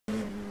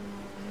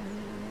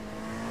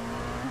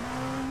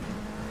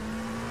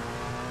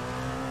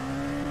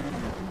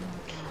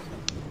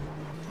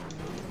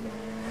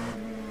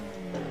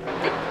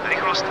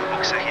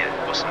boxech je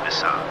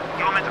 80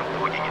 km v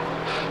hodině.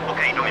 OK,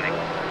 Dominik,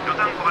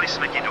 dotankovali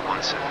jsme ti do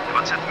konce.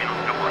 20 minut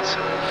do konce.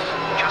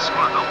 Čas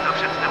kola auta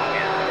před tebou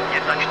je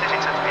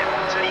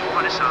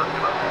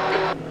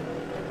 1:45,52.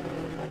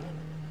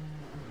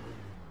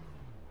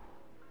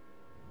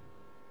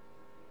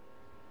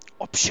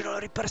 Optional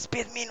repairs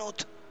 5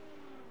 minut.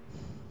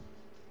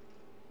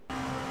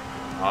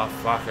 Oh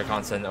fuck, I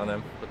can't send it on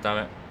him. But damn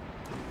it.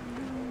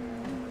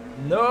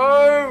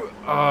 No!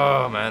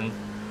 Oh man.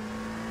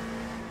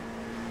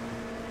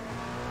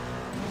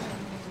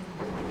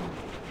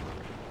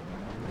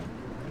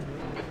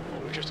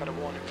 We just had a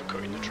warning for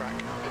cutting the track.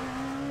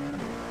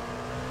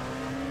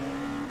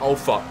 Oh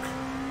fuck.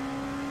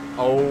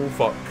 Oh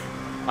fuck.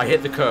 I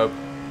hit the curb.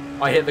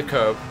 I hit the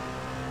curb.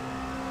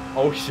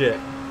 Oh shit.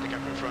 The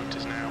gap in front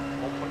is now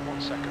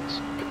 1.1 seconds.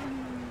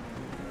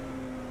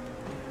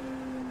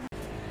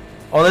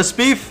 Oh, there's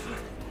beef.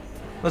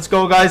 Let's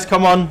go, guys.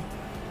 Come on.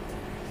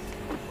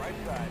 Right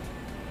side.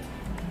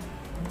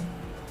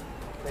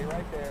 Stay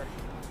right there.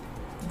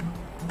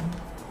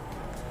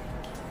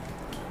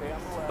 Stay on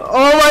the left.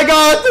 Oh my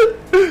god!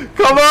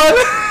 Come on!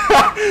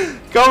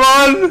 Come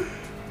on!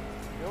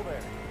 Still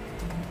there.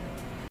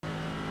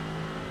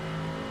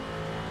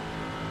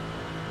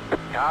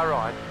 Car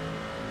right.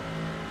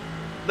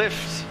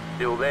 Lift.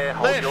 Still there.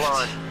 Hold Lift. your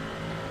line.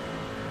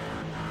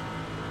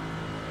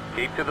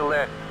 Keep to the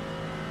left.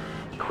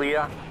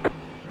 Clear.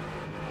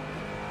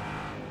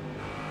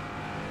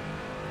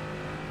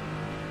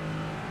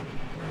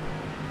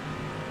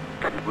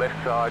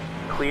 Left side.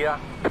 Clear.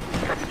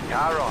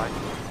 Car right.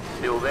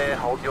 Still there.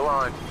 Hold your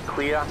line.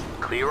 Clear.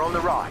 Clear on the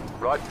right.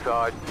 Right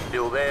side.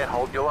 Still there.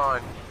 Hold your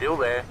line. Still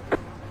there.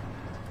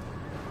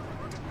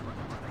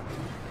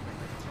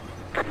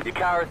 Your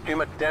car has too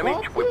much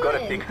damage. We've got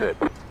to fix it.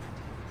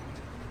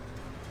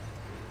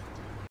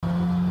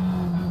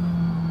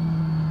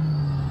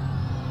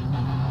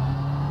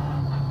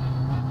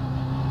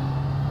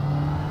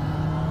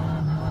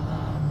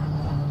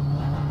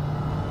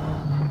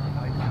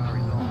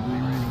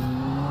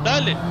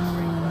 Dale.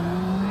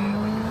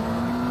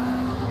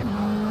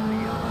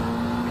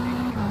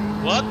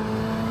 What?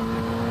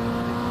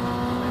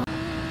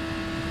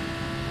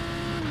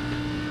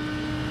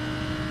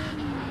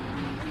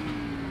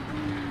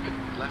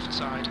 Left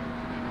side.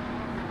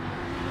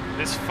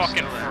 This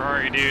fucking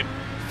Ferrari, dude.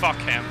 Fuck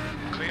him.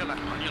 Clear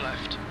left on your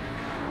left.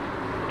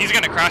 He's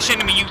gonna crash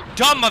into me, you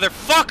dumb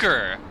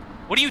motherfucker!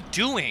 What are you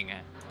doing?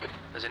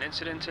 There's an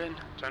incident in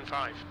turn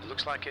 5. It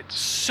looks like it's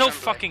So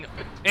assembly. fucking...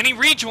 And he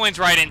rejoins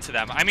right into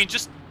them. I mean,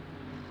 just...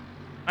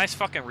 Nice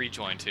fucking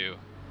rejoin, too.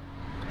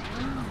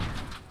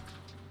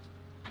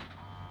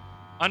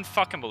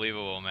 Unfucking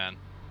believable, man.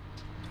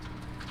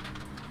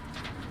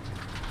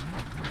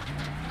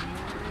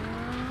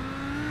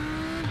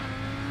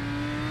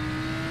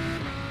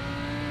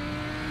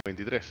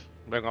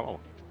 Venga, vamos.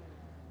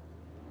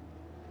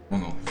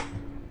 Uno.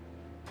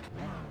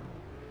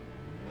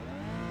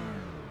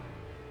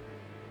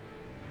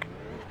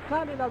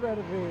 Sale la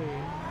verde.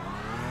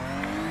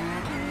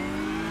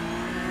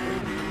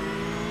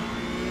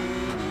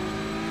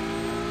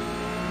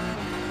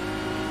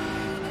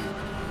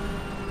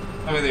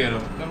 Dame dinero,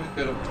 dame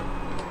dinero.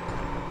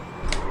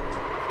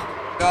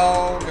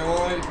 Chao, que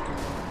voy.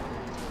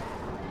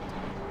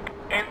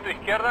 En tu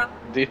izquierda.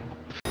 Sí.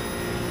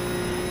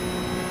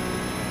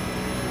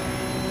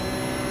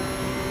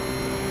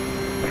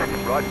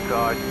 Right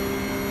side.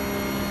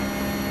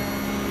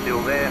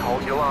 Still there.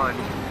 Hold your line.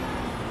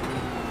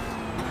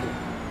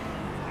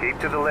 Keep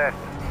to the left.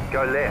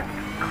 Go left.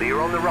 Clear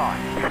on the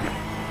right.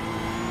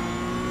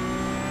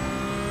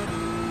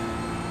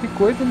 Que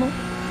coisa, mano.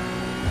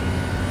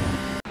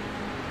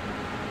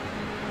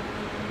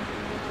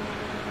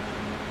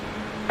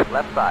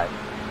 Left side.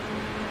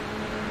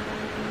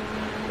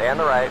 Stay on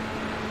the right.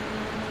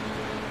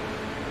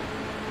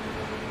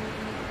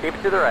 Keep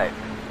it to the right.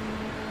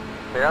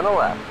 Stay on the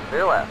left.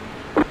 Clear left.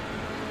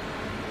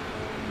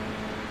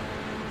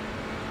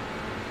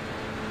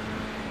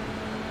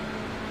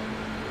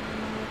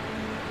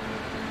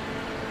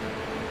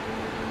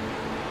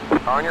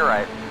 On your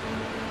right.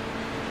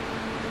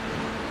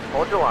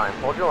 Hold your line.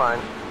 Hold your line.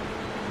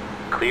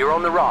 Clear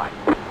on the right.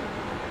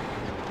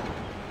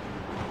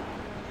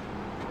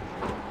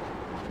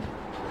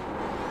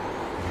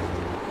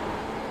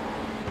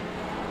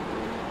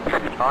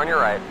 On your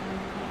right.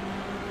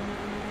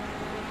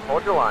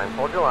 Hold your line.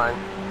 Hold your line.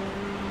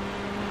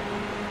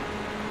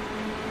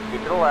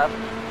 Keep to the left.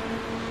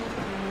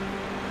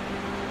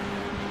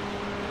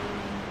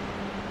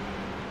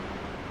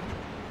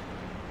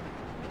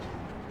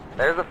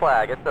 There's the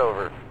flag. It's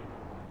over.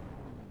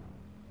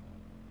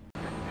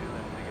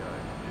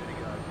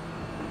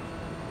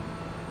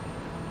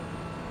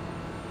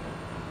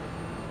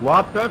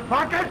 What the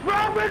fuck is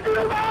wrong with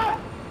you, man?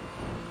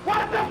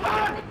 What the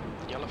fuck?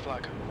 Yellow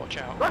flag. Watch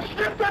out. Was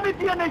stimmt denn mit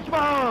dir nicht,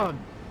 Mann?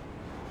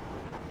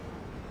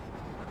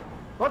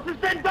 Was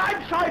ist denn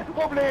dein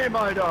Scheißproblem,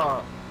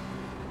 Alter?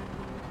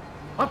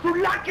 Hast du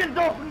Lack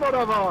gesoffen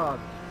oder was?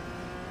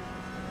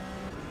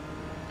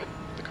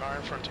 The car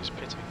in front is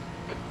pitting.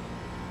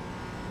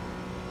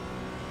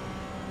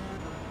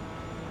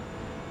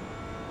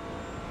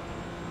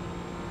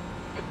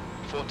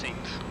 14th.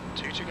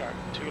 2 to go.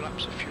 2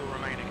 laps of fuel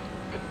remaining.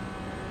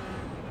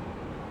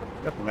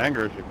 Got some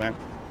anger issues, man.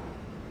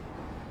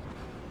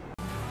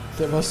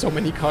 There were so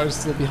many cars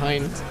still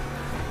behind.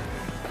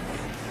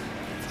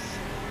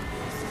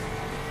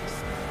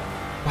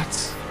 What?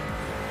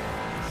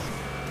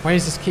 Why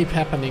does this keep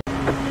happening?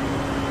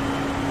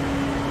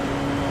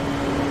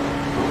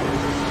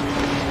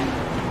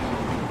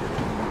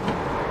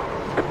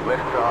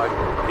 Left side,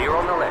 clear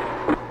on the left.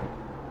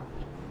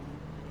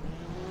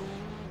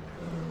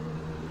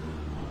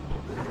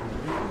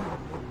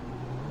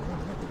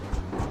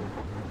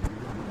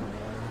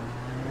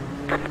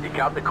 You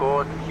cut the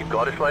cord, you've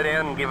got to slow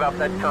down and give up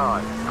that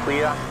time.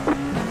 Clear.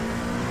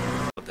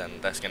 Then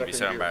that's gonna be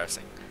so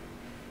embarrassing.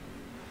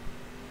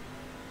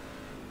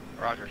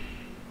 Roger.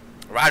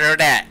 Roger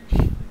that.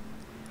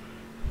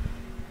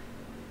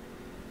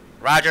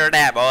 Roger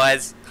that,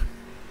 boys.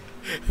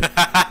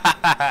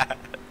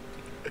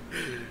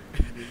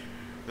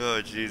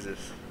 Oh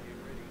Jesus.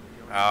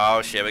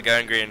 Oh shit, we're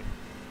going green.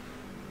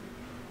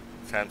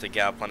 Time to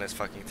get up on his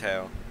fucking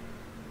tail.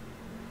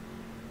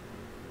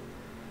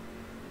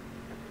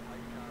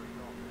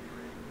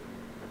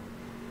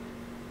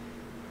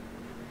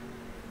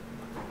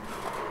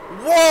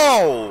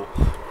 Whoa!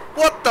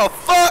 What the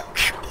fuck?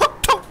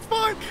 What the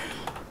fuck?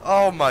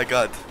 Oh my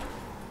god.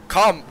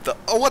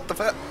 Oh, what the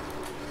fuck?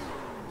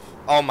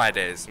 Oh my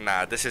days.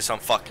 Nah, this is some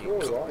fucking...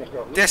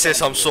 This is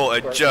some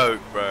sort of joke,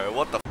 bro.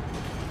 What the...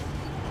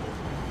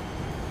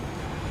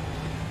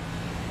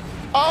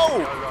 Oh!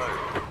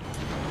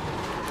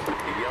 The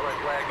yellow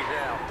flag is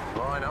out.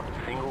 Line up,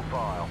 single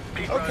file.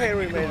 Okay,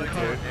 we made it,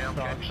 dude.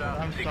 I'm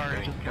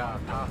sorry. Car,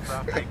 pass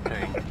up,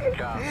 18.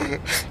 Car.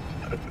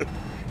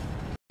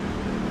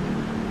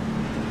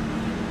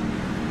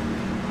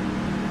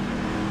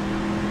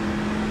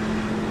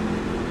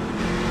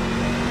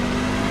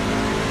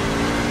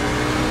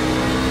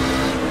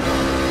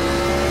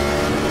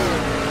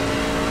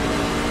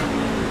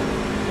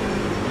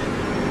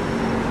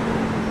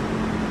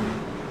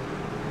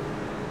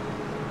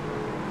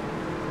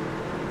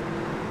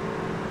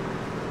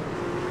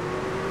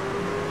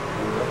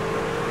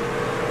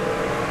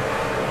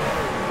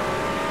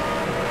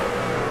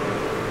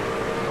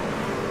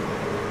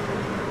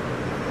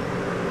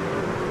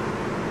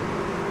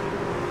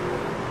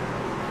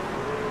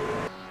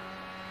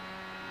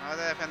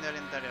 Defendió el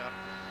interior.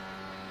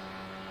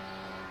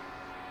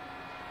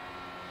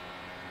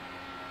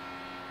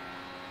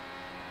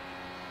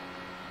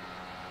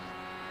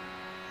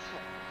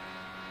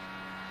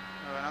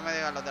 Lo que no me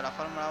digan los de la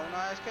Fórmula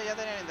 1 es que ya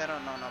tenía el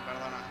interior. No, no,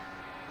 perdona.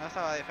 No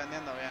estaba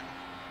defendiendo bien.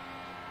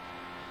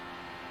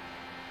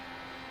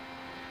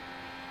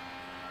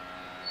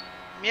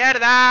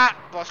 ¡Mierda!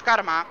 Pues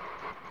karma.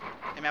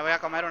 Y me voy a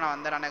comer una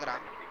bandera negra.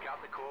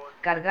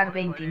 Cargar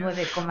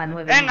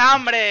 29,9. ¡Venga,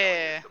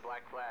 hombre!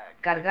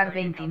 Cargar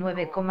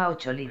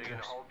 29,8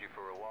 litros.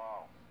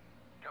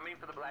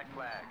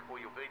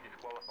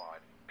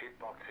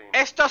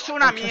 Esto es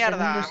una 8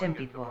 mierda. segundos en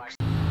pitbox.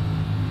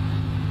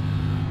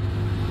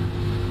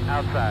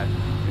 Outside.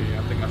 Yeah,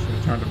 I think I should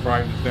have turned the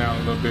brightness down a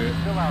little bit.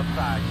 Still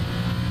outside.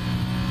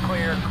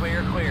 Clear,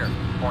 clear, clear.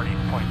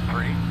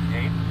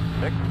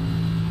 40.386.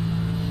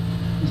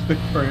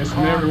 It's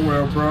crashing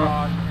everywhere, bro.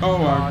 Oh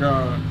my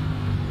god.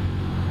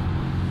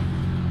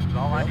 It's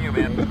all on you,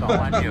 man. It's all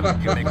on you.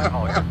 You make the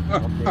call here.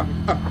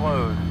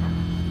 Close.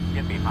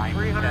 Get behind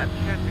 300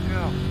 shit to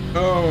go.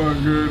 Oh my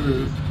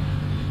goodness.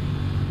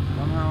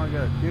 Somehow I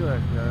got 2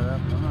 extra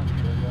left. I'm not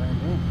sure what I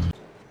mean.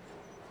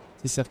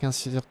 Si certains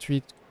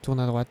circuits tourne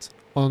à droite.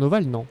 En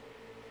ovale, non.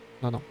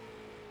 Non, non.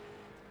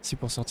 Si,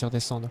 pour sortir des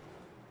stands.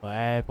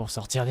 Ouais, pour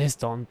sortir des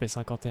stands,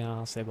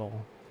 P51, c'est bon.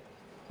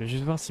 Je vais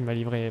juste voir s'il m'a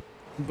livré...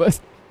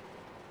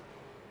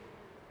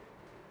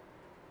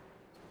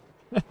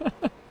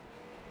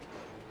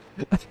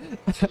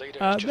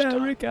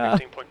 America.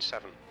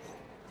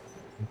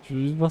 Je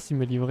vais juste voir s'il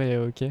m'a livré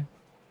ok.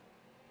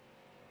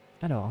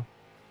 Alors,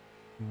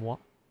 moi.